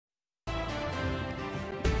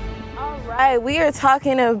right, we are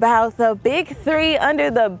talking about the big three under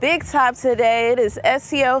the big top today. It is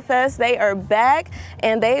STL Fest. They are back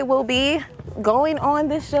and they will be going on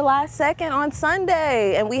this July 2nd on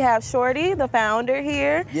Sunday. And we have Shorty, the founder,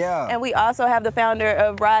 here. Yeah. And we also have the founder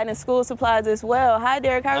of Ride and School Supplies as well. Hi,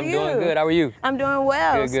 Derek. How are you? I'm doing good. How are you? I'm doing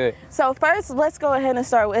well. Good. So first, let's go ahead and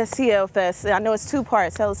start with STL Fest. I know it's two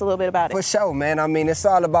parts. Tell us a little bit about it. For sure, man. I mean, it's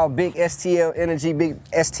all about big STL energy, big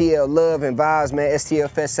STL love and vibes, man. STL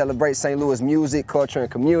Fest celebrates St. Louis music, culture,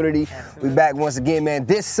 and community. Absolutely. We back once again, man.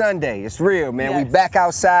 This Sunday, it's real, man. Yes. We back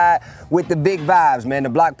outside with the big vibes, man. The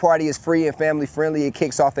block party is free and family friendly. It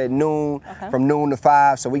kicks off at noon, from noon to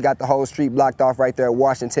 5. So we got the whole street blocked off right there at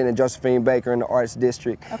Washington and Josephine Baker in the Arts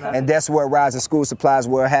District. And that's where Rise and School Supplies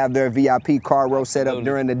will have their VIP car row set up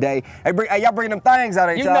during the day. Hey, y'all bring them things out,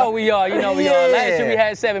 ain't y'all? You know we are. Last year we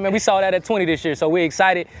had 7, man. We saw that at 20 this year, so we're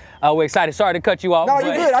excited. Sorry to cut you off. No,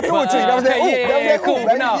 you good. I threw it to you. That was that ooh. Yeah, That was that cool.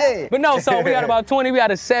 ooh, baby. But no, so we got about 20. We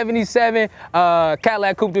got a 77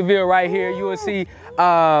 Cadillac Coupe de Ville right here. You will see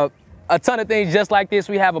a ton of things just like this.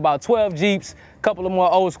 We have about 12 Jeeps, a couple of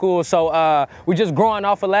more old school. So we're just growing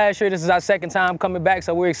off of last year. This is our second time coming back,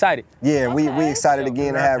 so we're excited. Yeah, we excited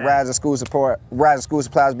again to have Rise and School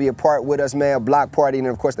Supplies be a part with us, man. Block party, and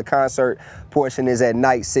of course the concert portion is at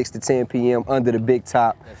night, 6 to 10 p.m. under the big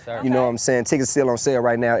top. Yes, sir. You know what I'm saying? Tickets still on sale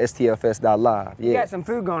right now, stlfest.live. Yeah. You got some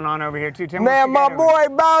food going on over here too. Tell me Man, my boy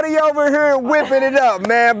Bowdy over here whipping it up,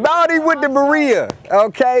 man. Bowdy with the Berea.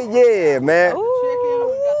 Okay, yeah, man. Chicken,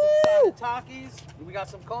 we got the Takis. We got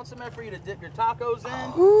some consomme for you to dip your tacos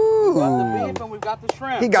in. Ooh. We got the beef and we've got the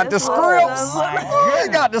shrimp. He got the scrimps. He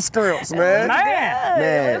got the scrimps, man. Man.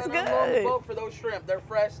 That's We're gonna load the good. boat for those shrimp. They're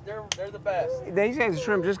fresh. They're the best. They say the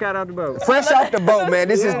shrimp just got out the boat. Fresh off the boat, man.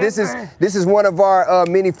 This is one of our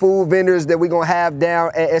many food vendors that we're gonna have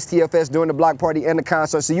down at STL Fest during the block party and the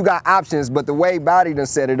concert. So you got options, but the way Bowdy done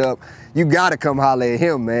set it up, you gotta come holler at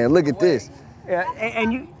him, man. Look at this. Yeah,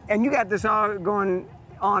 and you got this all going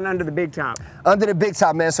on under the big top. Under the big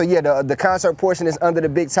top, man. So yeah, the concert portion is under the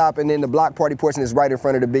big top, and then the block party portion is right in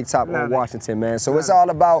front of the big top on Washington, man. So it's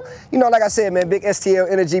all about, you know, like I said, man, big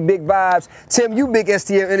STL energy, big vibes. Tim, you big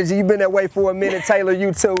STL energy. You've been that way for a minute. Taylor,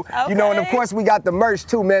 you too. You know, and of course we got the merch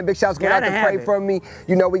too, man. Big shouts going out to Pray For Me.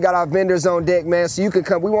 You know, we got our vendors on deck, man. So you can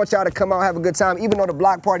come. We want y'all to come out, have a good time. Even though the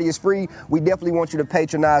block party is free, we definitely want you to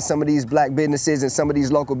patronize some of these black businesses and some of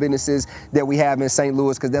these local businesses that we have in St.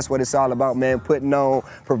 Louis, because that's what it's all about, man. Putting on,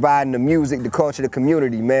 providing the music, the culture, the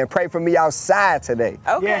community, man. Pray for me outside today.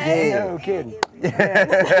 Okay. Yeah, no kidding.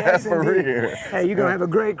 Yes, For indeed. real. Hey, you're gonna have a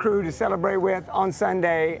great crew to celebrate with on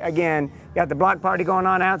Sunday. Again, you got the block party going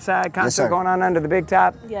on outside, concert going on under the big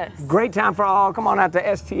top. Yes. Great time for all. Come on out to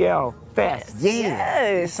STL Fest. Yeah.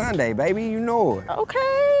 Yes. Sunday, baby, you know it.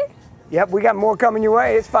 Okay. Yep, we got more coming your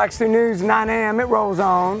way. It's Fox 2 News, 9 a.m. It rolls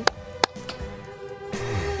on.